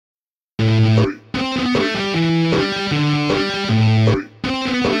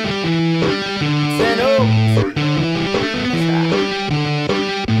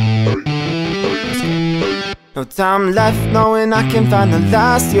time left, knowing I can find the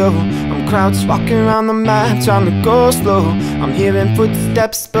last yo. I'm crouched walking around the map, trying to go slow. I'm hearing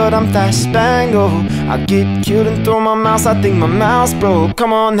footsteps, but I'm flashbang, oh. I get cute and throw my mouse, I think my mouse broke.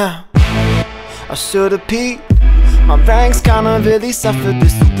 Come on now, I should've peeked. My ranks kinda really suffered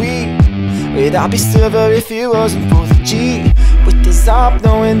this week. Wait, I'd be silver if it wasn't for the G. With this up,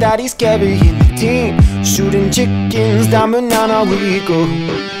 knowing that he's carrying the team. Shooting chickens down banana we go.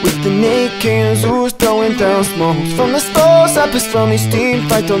 With the nakeds who's throwing down smokes from the stores, up is from his team.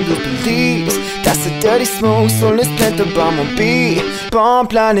 Fight on the police, that's the dirty smoke. So let's plant the bomb on B. Bomb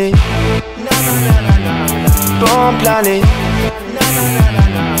planet, bomb planet,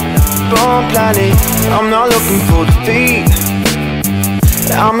 bomb planet. I'm not looking for defeat,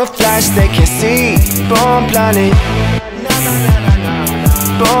 I'm a flash they can't see. Bomb planet,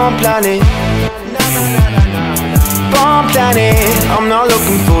 bomb planet, bomb planet. I'm not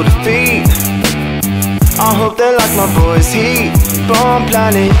looking for defeat, I hope they like my boys heat. Bomb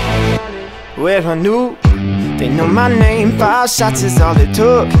planet, where I knew they know my name. 5 shots is all it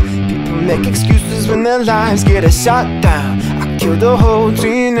took. People make excuses when their lives get a shot down. I killed the whole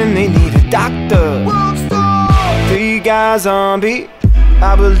team and they need a doctor. 3 guys on beat,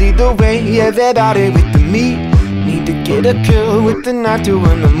 I will lead the way, everybody with the meat. Need to get a kill with the knife to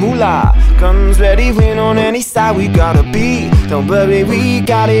earn the moolah. Guns ready, win on any side we gotta be. Don't worry, we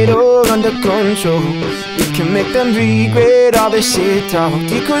got it all under control. We can make them regret all the shit talk.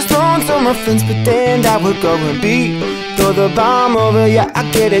 Decoys thrown to my friends, pretend I would go and beat. Throw the bomb over, yeah, I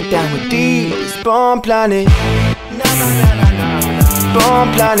get it down with these. Bomb planet,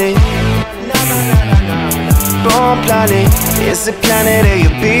 bomb planet, bomb planet. It's a planet A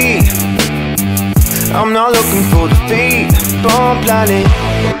or B, I'm not looking for defeat. Bomb planet,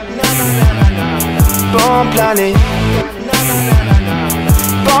 bomb planet,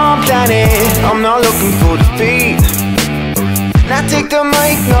 bomb planet. I'm not looking for defeat. Now take the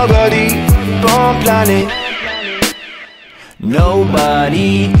mic, nobody. Bomb planet.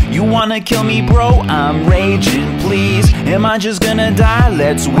 Nobody, you wanna kill me, bro? I'm raging, please. Am I just gonna die?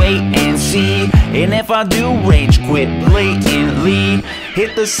 Let's wait and see. And if I do rage quit blatantly,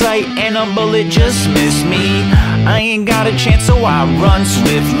 hit the site and a bullet just missed me. I ain't got a chance, so I run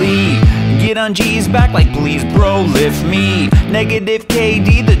swiftly. Get on G's back like, please bro, lift me. Negative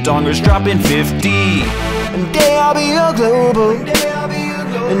KD, the donger's dropping 50. And day I'll be a global,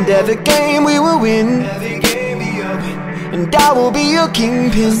 and every game we will win. And I will be your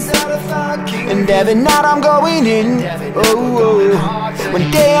kingpin, and every night I'm going in. Oh, oh.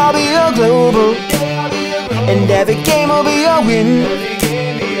 One day I'll be a global, and every game will be a win.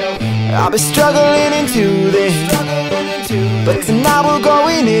 I'll be struggling into this, but tonight we're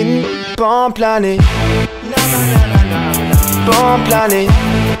going in. Bomb planet, bomb planet,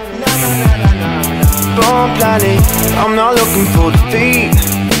 bomb planet. I'm not looking for defeat,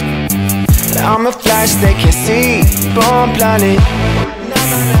 I'm a flash they can't see. Bomb planet,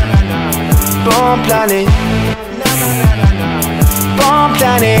 bomb planet, bomb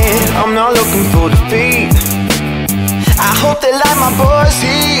planet. I'm not looking for defeat, I hope they like my boys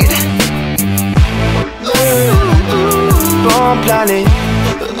heat. Bomb planet,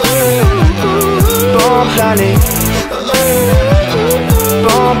 bomb planet,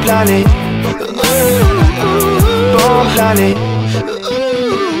 bomb planet, bomb planet.